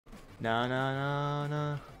Na na na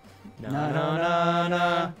na. Na na na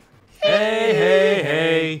na. Hey hey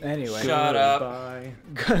hey. Anyway. Shut up.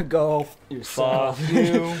 Go yourself. Fuck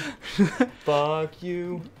you. Fuck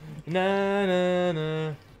you. Na na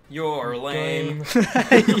na. You're lame.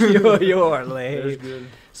 You're lame.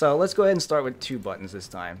 So let's go ahead and start with 2 buttons this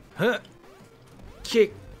time. Huh.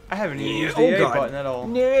 Kick. I haven't even Yeah, used the oh A God. button at all.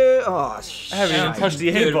 No. Oh, I haven't even touched the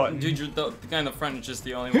A Dude, button. dude, the guy in the front is just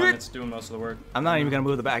the only one that's doing most of the work. I'm not even gonna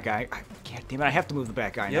move the back guy. God damn it! I have to move the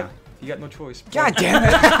back guy Yep. now. You got no choice. God damn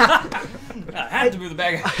it! I had to move the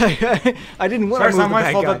bag. I didn't want Sorry, to it's move not the my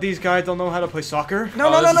back fault guy. that these guys don't know how to play soccer. No,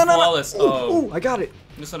 Oh, no, this no, is no, no, flawless. no. Oh. Ooh, I got it.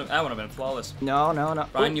 That would have been flawless. No, no, no.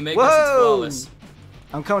 Ryan, Ooh. you make Whoa. this, it's flawless.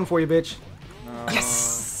 I'm coming for you, bitch.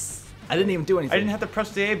 Yes. I didn't even do anything. I didn't have to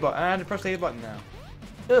press the A button. I had to press the A button now.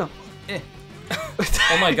 Ugh. Eh.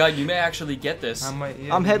 Oh my god, you may actually get this.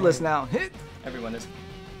 I'm headless now. Hit. Everyone is.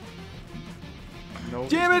 No.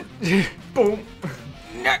 Damn it! Boom.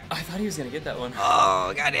 I thought he was gonna get that one.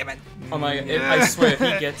 Oh, god damn it! Oh my, I swear, if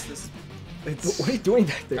he gets this. What are you doing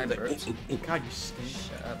back there? I burped. God, you stink.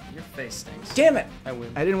 Shut up. Your face stinks. Damn it! I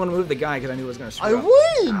win. I didn't want to move the guy because I knew it was gonna screw up.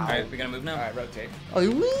 win. Alright, we gonna move now? Alright, rotate. I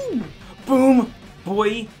win! Boom!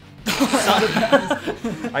 Boy!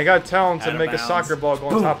 I got talent to Out of make a bounds. soccer ball go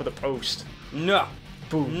on top of the post. No!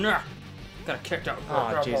 Boom. No! Got kicked out.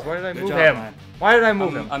 Oh, jeez. Why did I Good move job, him? man. Why did I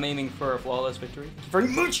move him? I'm aiming for a flawless victory. Very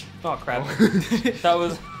much! Oh crap. That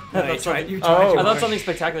was. I thought something- Oh. I thought something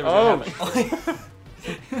spectacular was gonna happen.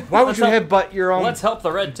 Why would you Let's headbutt your own? Let's help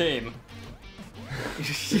the red team.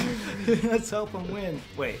 Let's help him win.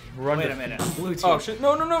 Wait, Run wait to- a minute. Bluetooth. Oh shit!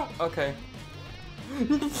 No, no, no. Okay.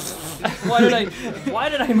 Why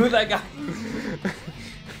did I move that guy?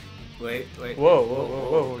 Wait, wait. Whoa, whoa, whoa,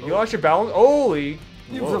 whoa! You lost your balance? Holy!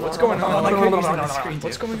 Whoa, what's going Oh, on? like you're using the screen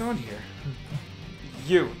What's too. going on here?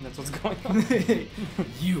 You. That's what's going on.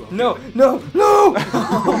 You. No, no, no!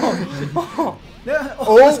 Yeah.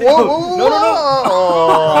 Oh, whoa, whoa, whoa! No, no, no.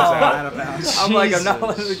 Oh, it's out. Out of bounds. I'm like, I'm not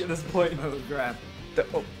Jesus. letting him get this point. Oh, grab.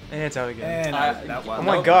 Oh, and it's out again. And that Oh one.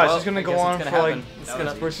 my Nope. gosh, Well, it's gonna I go guess on it's for gonna like. happen. It's That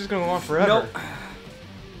gonna. was It's just gonna go on forever. Nope.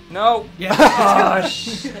 No. Yeah. Oh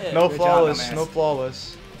shit. No Good job, flawless, dumbass. no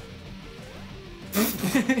flawless.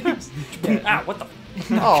 Ah, what the?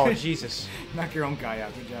 Oh Jesus! Knock your own guy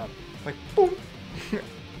out. Good job. Like boom.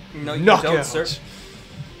 No, you Knock don't, out. sir. It's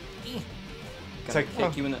like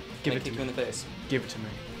Kick you in the. give I it to kick me. you in the face. Give it to me.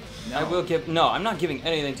 I will give. No, I'm not giving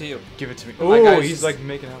anything to you. Give it to me. My Oh, guy's he's just- like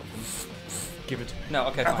making out. Give it to me. No,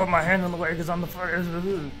 okay. I put Fine. my hand in the way because I'm the first.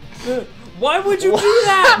 Why would you do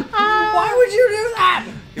that? Why would you do that?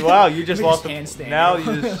 Wow, you just We lost just the. handstand. Now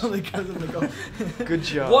you just. because of the goal. Good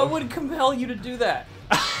job. What would compel you to do that?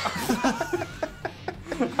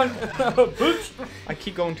 I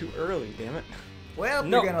keep going too early. Damn it. Well,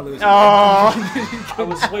 No. we're gonna lose. Oh. I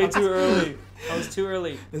was way too early. I was too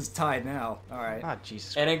early. It's tied now. All right. Ah,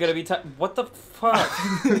 Jesus. It ain't gonna be time. What the fuck?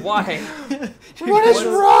 Why? What is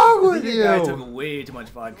wrong with Your guy took you? way too much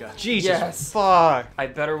vodka. Jesus. Yes. Fuck. I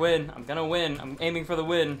better win. I'm gonna win. I'm aiming for the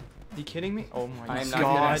win. Are you kidding me? Oh my I am not Give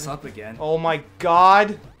your god. ass up again. Oh my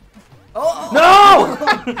god. Oh, No!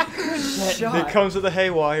 shot. It comes with a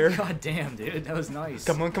haywire. God damn, dude, that was nice.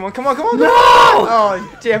 Come on, come on, come on, come on. No!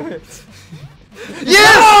 Oh, damn it.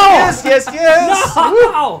 Yes! Yes, yes, yes!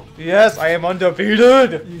 No! Yes, I am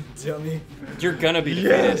undefeated. You dummy. You're gonna be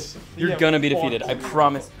defeated. Yes. You're Yeah, gonna be fuck. defeated. I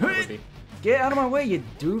promise. You will be. Get out of my way, you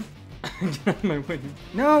doof. My win.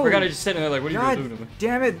 No. We're gonna just sit there like, what are you God gonna do to me?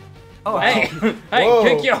 damn it. Oh, Hey! Hey, Whoa.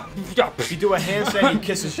 kick you! You do a handstand, he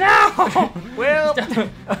kisses you. well. Damn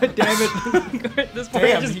it. This boy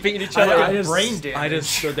just beating each other. I just, brain damage. I just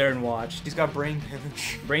stood there and watched. He's got brain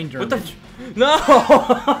damage. Brain What damage. the? No!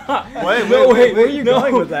 Wait, No, wait, where are you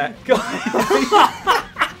going with that?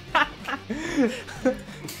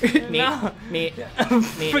 No. Me.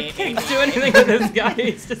 We can't do anything with this guy.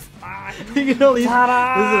 He's just. You can only. This is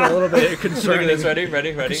a little bit Look at concerning. this. Ready?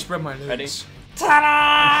 Ready? Ready? Spread my Ready? legs.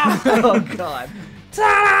 Ta-da! Oh god.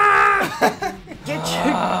 Ta-da!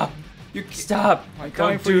 Get You stop! I'm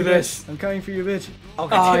coming Don't for do you, this. bitch. I'm coming for you, bitch. Oh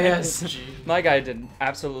damn it. yes. My guy did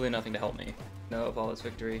absolutely nothing to help me. No flawless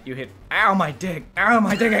victory. You hit. Ow, my dick. Ow,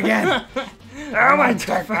 my dick again. Ow, my dick.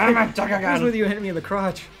 Ow, my dick again. What's with you hitting me in the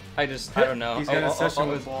crotch? I don't know. He's got a session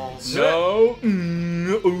with balls. No.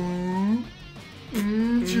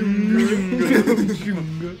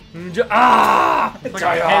 Ah! It's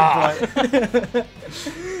like a headbutt.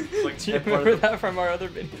 Do you remember that from our other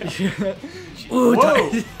video? Ooh, Whoa!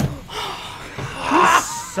 you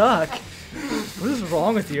suck. What is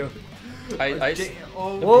wrong with you?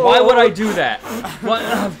 Oh, Why would I do that? What?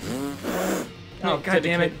 Oh, god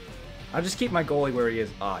damn it. I'll just keep my goalie where he is.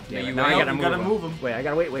 Aw, oh, damn Yeah, it. you Now I wait. gotta You gotta move move him. him. Wait, I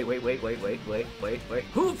gotta wait.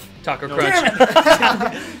 Hoof! Taco No.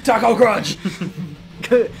 Crunch. Taco Crunch!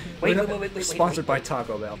 Wait. Sponsored by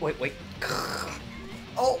Taco Bell. Wait.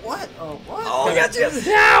 Oh, what? Oh, what? Oh, I got you!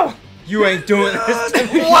 Now! You ain't doing this to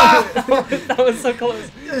me. Wow! That was so close.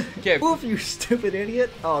 Okay. Oof, you stupid idiot.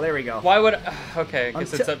 Oh, there we go. Why would? Okay, I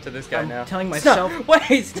guess I'm it's up to this guy I'm now. telling myself. Stop.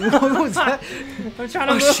 Wait. Stop. What was that? I'm trying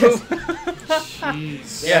to Oh, move. shit.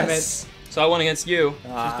 Jeez. Damn Yes. So I won against you.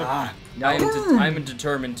 Ah, I'm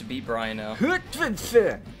determined to beat Brian now.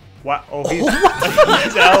 What? Oh, he's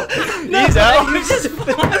out. He's out.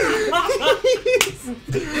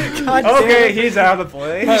 God Okay, damn it. he's out of the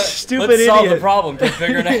play. Stupid Let's solve the idiot. problem, kid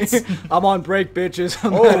fingernets. I'm on break, bitches.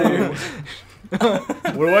 I'm Oh. outta here.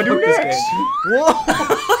 What do I do Fuck this next? game. Whoa.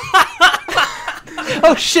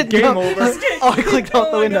 Oh shit! Game no. over. Oh, I clicked out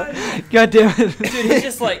the my window. God damn it!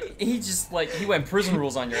 Dude, he went prison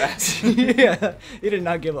rules on your ass. Yeah, he did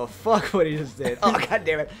not give a fuck what he just did. Oh god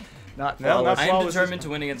damn it! Not No, flawless. not I am flawless. determined to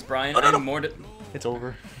win against Brian. no, no. I'm more. It's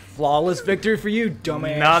over. Flawless victory for you,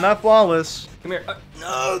 dumbass. Nah, not flawless. Come here.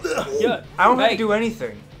 No. Yeah. I don't have Hey. to do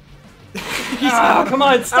anything. Oh, come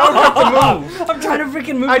on, stop! I don't have to move. I'm trying to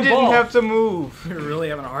freaking move I the didn't ball. have to move. You're really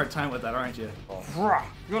having a hard time with that, aren't you?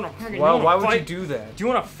 You wanna freaking? Well, you why wanna would you fight? do that? Do you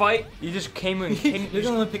wanna fight? You just came in.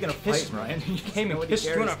 You're only picking a fight, Pissed me. Ryan. You Came and nobody kissed Do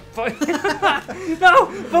you cares. wanna fight? No,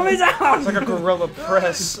 put me down. It's like a gorilla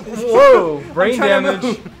press. Whoa, brain trying to damage.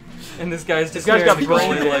 move. And this guy's just guy's got staring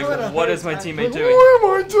brain at me damage. like, what is my teammate doing? What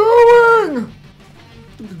am I doing?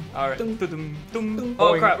 All right. Oh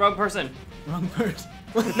Boing. crap! Wrong person. Wrong person.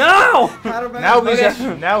 No! Now he's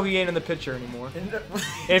Okay. now he ain't in the picture anymore.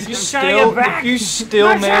 If you trying to still get back. if you still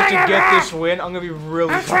I'm manage to trying to get get this win, I'm gonna be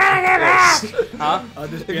really trying to get pissed. Huh?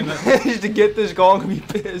 Just If you manage to get this goal, I'm gonna be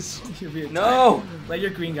pissed. No! Let your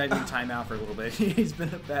green guy do timeout for a little bit. He's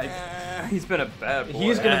been a bad. He's been a bad boy.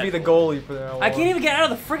 He's gonna be the goalie for now. I can't even get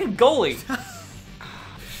out of the freaking goalie.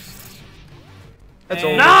 That's Hey,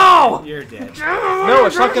 over. No! You're dead. No,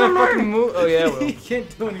 it's not gonna fucking move. Oh yeah, it will. He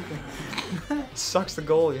can't do anything. Sucks the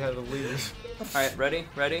goalie had to leave. All right,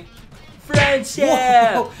 ready? Friendship.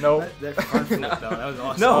 Whoa. Nope. That front flip, though, that was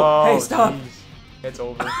awesome. No. Oh, hey, stop. jeez. It's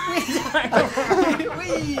over.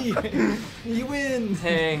 Whee! You win.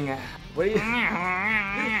 Thing. What are you?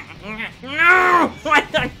 No! Why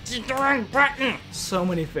not you doing button? So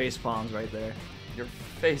many face palms right there. Your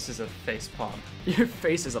face is a face palm. Your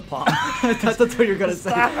face is a palm. That's what you're gonna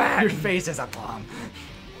say. Stop it. Your face is a palm.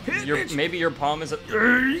 Maybe your palm is a.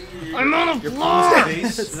 I'm on a Your palm is a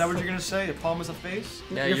face? Is that what you're gonna say? Your palm is a face?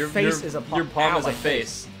 Yeah, Your face is a palm. Your palm Ow, is my a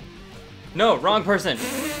face. No, wrong person.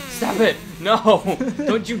 Stop it. No,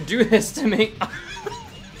 don't you do this to me.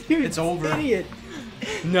 It's over. Idiot.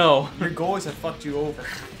 No. Your goalies have fucked you over.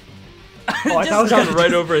 Oh, I Just thought it was gone gonna-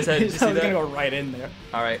 right over his head. Did you see I was that? gonna go right in there.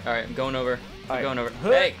 All right, I'm going over. I'm right. going over.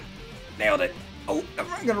 Hey. Nailed it. Oh,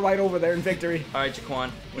 I'm gonna right over there in victory. All right, Jaquan.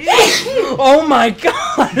 Oh my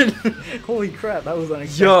God! Holy crap, that was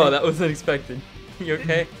unexpected. Yo, that was unexpected. You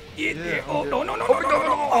okay? Yeah, Oh, no.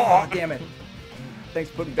 Oh, damn it. Thanks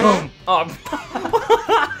for putting me down. Oh.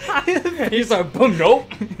 He's like, boom, nope.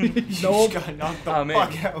 Nope. Got knocked the Oh,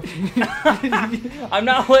 man. fuck out. I'm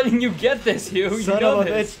not letting you get this, Hugh. You Son know of a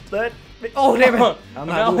this. bitch. That... Oh, damn it. I'm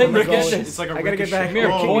not letting you get this. It's like a I gotta get ricochet. back. Come here,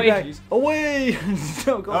 Kick me boy. back. Away.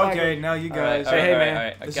 No, go back. Okay, now you All right, guys. all right, Hey, all right, man. all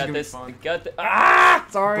right. I This is got gonna be this. fun. I got this. Ah!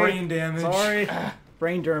 Sorry. Brain damage. Sorry.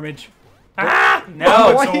 Brain damage. Ah!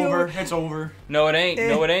 Now Why it's you- over. It's over. No, it ain't.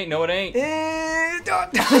 No, it ain't. No, it ain't.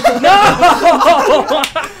 That No!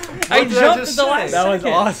 I did I jumped at just the say? last was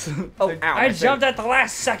second. awesome. Oh, ow. I jumped at the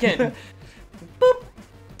last second. Boop.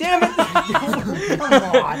 Damn it. Come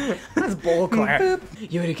on. That's bullcrap.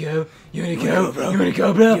 You wanna go? You wanna go? You wanna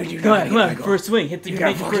go, bro? Come on. First swing. Hit the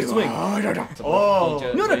first swing.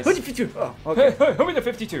 Oh. No, no. 52. Oh, okay. Hey, who me the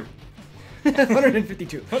 52?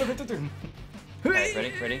 152. 152. Alright,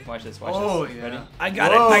 ready? Watch this, watch Oh, this. yeah. Ready? I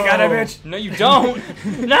got it, bitch. No, you don't!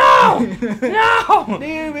 No! No!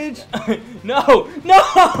 Damage. No!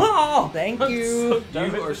 Thank I'm you. so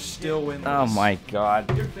done. You are still winless. Oh my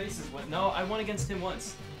god. Your face is wet. No, I won against him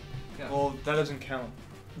once. Well, that doesn't count.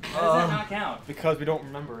 How does that not count? Because we don't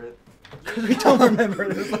remember it. We don't remember.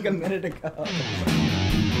 It was like a minute ago.